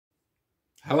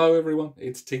Hello everyone,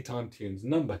 it's Tea Time Tunes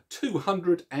number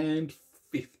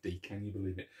 250, can you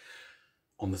believe it?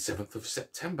 On the 7th of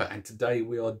September, and today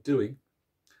we are doing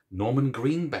Norman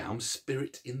Greenbaum's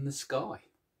Spirit in the Sky,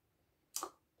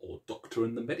 or Doctor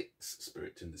and the Medic's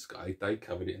Spirit in the Sky. They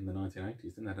covered it in the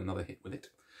 1980s and had another hit with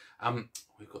it.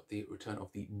 We've got the return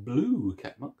of the blue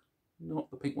cat monk,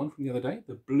 not the pink one from the other day,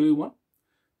 the blue one.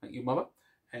 Thank you, Mother.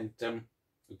 And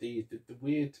the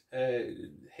weird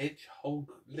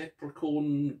hedgehog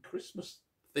leprechaun Christmas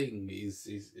thing is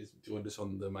joined us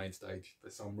on the main stage for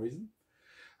some reason.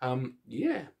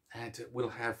 Yeah, and we'll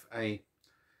have a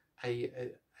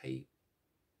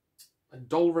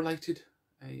doll related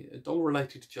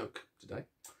joke today,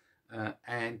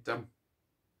 and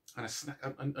a snack,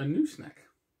 a new snack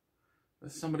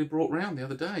that somebody brought round the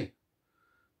other day.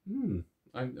 I'm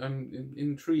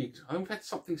intrigued. I've had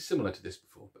something similar to this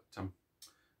before, but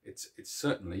it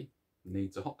certainly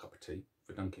needs a hot cup of tea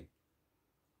for dunking.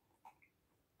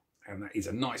 And that is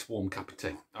a nice warm cup of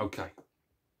tea. Okay.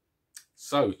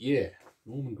 So, yeah,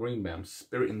 Norman Greenbaum's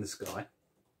Spirit in the Sky.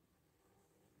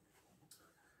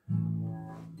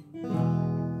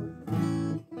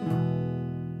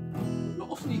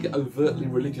 Not often you get overtly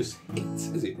religious hits,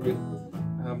 is it really?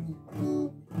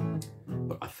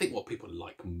 But I think what people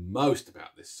like most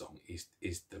about this song is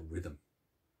the rhythm,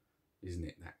 isn't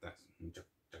it? That's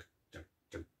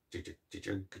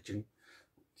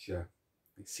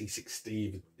C6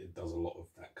 Steve does a lot of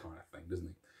that kind of thing, doesn't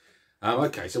he?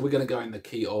 Okay, so we're going to go in the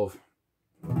key of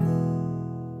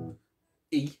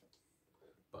E,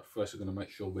 but first we're going to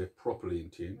make sure we're properly in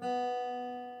tune.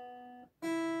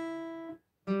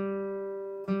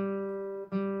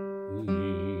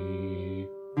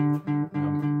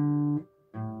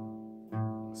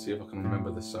 See if I can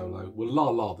remember the solo. We'll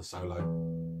la the solo.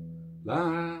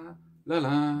 La la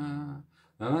la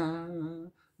la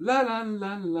la la la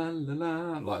la la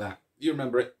la, like that. You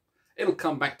remember it. It'll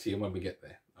come back to you when we get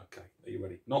there. Okay, are you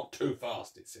ready? Not too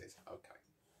fast, it says. Okay.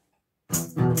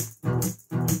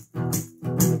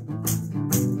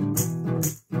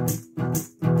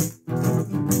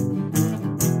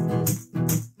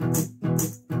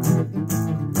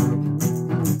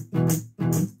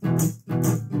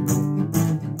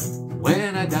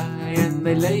 When I die and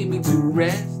they lay me to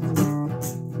rest,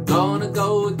 gonna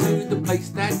go to the place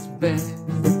that's best.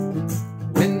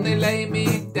 When they lay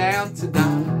me down to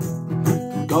die,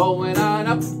 going on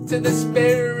up to the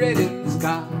spirit in the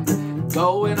sky,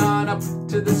 going on up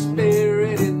to the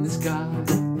spirit in the sky.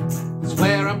 That's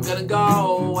where I'm gonna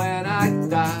go when I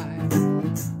die.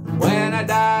 When I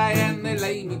die and they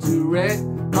lay me to rest,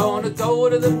 gonna go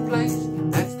to the place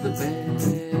that's the best.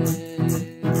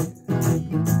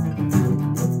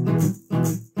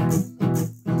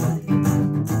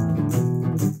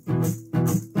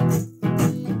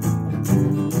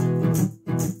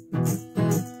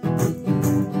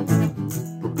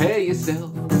 Prepare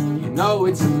yourself, you know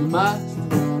it's a must.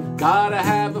 Gotta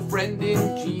have a friend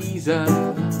in Jesus,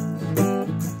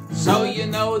 so you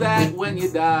know that when you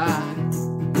die,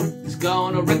 He's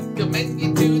gonna recommend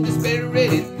you to the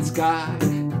spirit in the sky.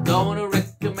 Gonna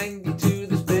recommend you to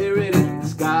the spirit in the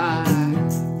sky.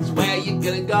 It's where you're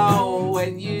gonna go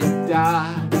when you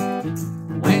die.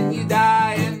 When you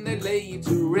die and they lay you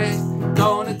to rest,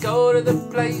 gonna go to the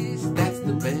place that's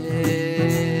the best.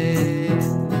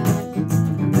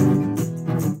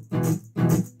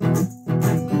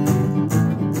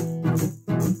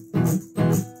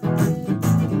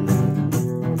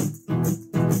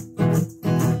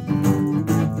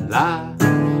 La la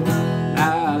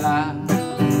la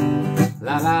la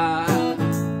la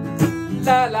la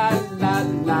la la la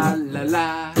la la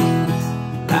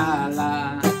la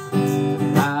la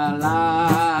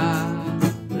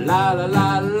la la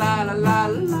la la la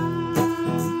la.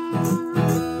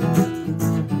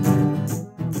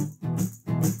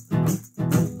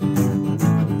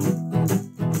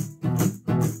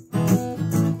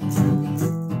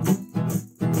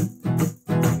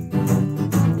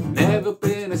 Never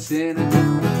been a sinner,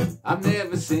 I've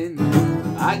never sinned.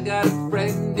 I got a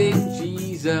friend in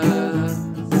Jesus,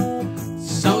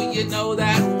 so you know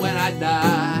that when I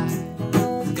die,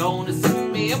 He's gonna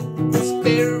set me up with the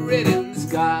spirit in the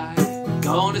sky.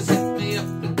 Gonna set me up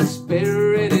with the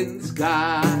spirit in the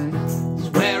sky. It's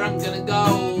where I'm gonna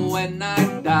go when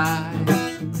I die.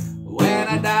 When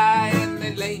I die and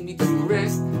they lay me to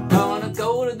rest, gonna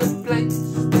go to the place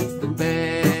that's the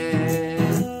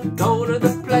best. Go to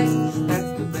the place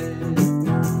that's the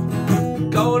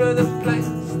best. Go to the place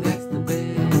that's the best.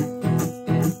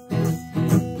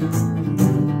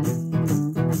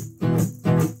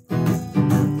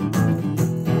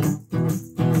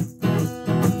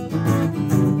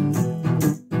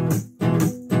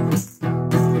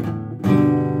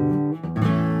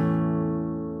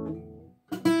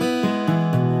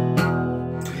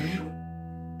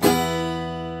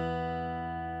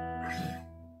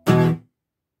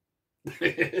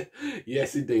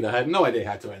 Yes, indeed. I had no idea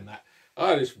how to end that.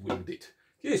 I just winged it.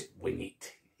 Just wing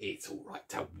it. It's all right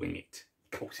to wing it.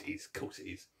 Of course it is. Of course it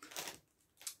is.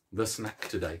 The snack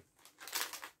today.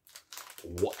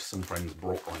 What some friends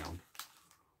brought round.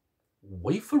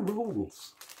 Wafer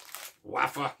rolls.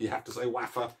 Wafer. You have to say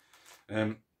wafer.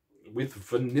 With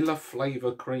vanilla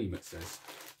flavour cream, it says.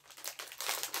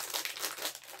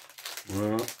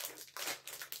 Well,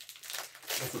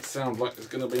 doesn't sound like there's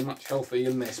going to be much healthy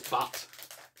in this, but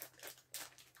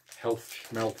health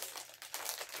schmelth.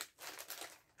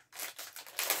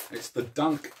 It's the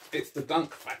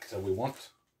dunk factor we want.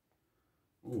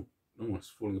 Oh, it's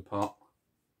falling apart.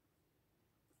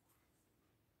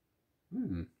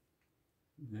 I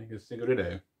guess I got it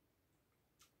out.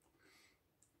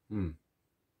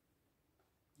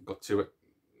 Got to it.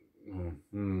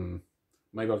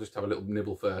 Maybe I'll just have a little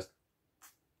nibble first.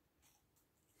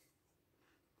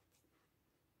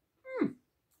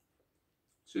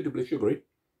 Suitably sugary.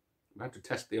 I had to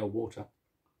test the old water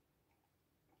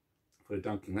for the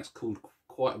dunking. That's cooled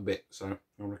quite a bit, so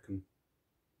I reckon.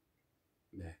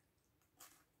 Yeah.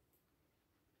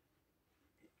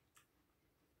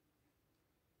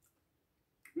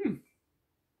 Do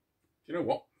you know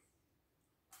what?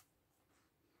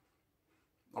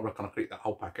 I reckon I could eat that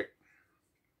whole packet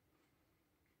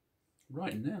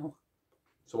right now.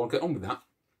 So I'll get on with that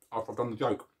after I've done the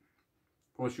joke.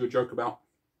 Promise you a joke about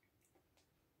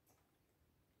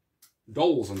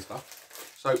dolls and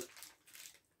stuff. So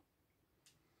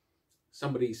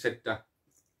somebody said,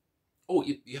 oh,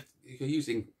 you're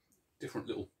using different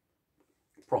little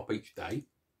prop each day.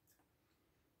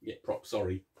 Yeah, prop,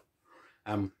 sorry.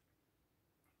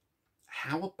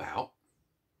 How about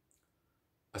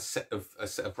a set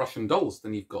of Russian dolls?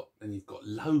 Then you've got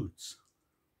loads,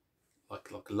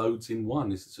 like loads in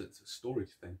one. It's a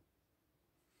storage thing.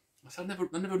 So I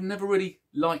never really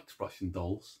liked Russian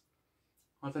dolls.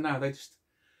 I don't know.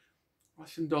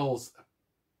 Russian dolls.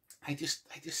 They just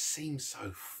seem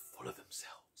so full of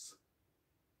themselves.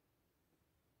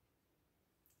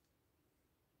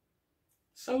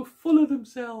 So full of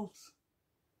themselves.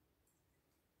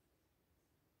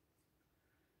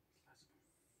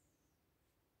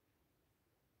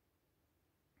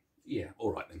 Yeah,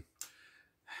 all right then.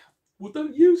 Well,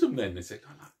 don't use them then. They said,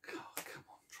 oh, come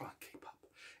on, try and keep up.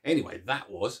 Anyway, that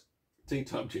was Tea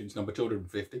Time Tunes number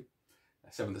 250,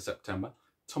 7th of September.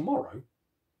 Tomorrow,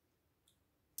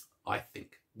 I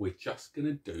think we're just going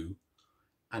to do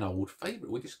an old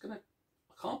favourite. We're just going to,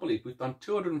 I can't believe we've done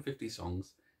 250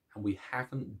 songs and we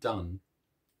haven't done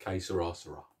Que Sera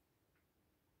Sera,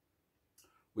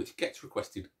 which gets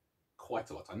requested quite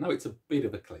a lot. I know it's a bit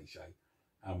of a cliche,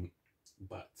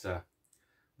 but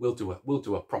we'll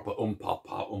do a proper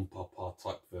papa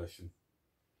type version.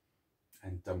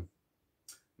 And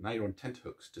now you're on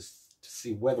tenterhooks to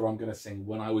see whether I'm going to sing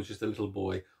When I Was Just a Little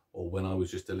Boy or When I Was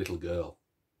Just a Little Girl.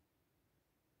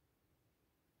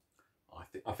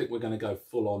 I think we're going to go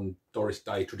full on Doris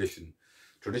Day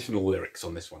traditional lyrics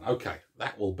on this one. Okay,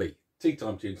 that will be Tea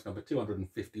Time Tunes number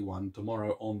 251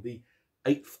 tomorrow on the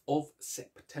 8th of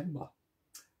September.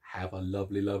 Have a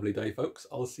lovely, lovely day, folks.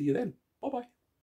 I'll see you then. Bye-bye.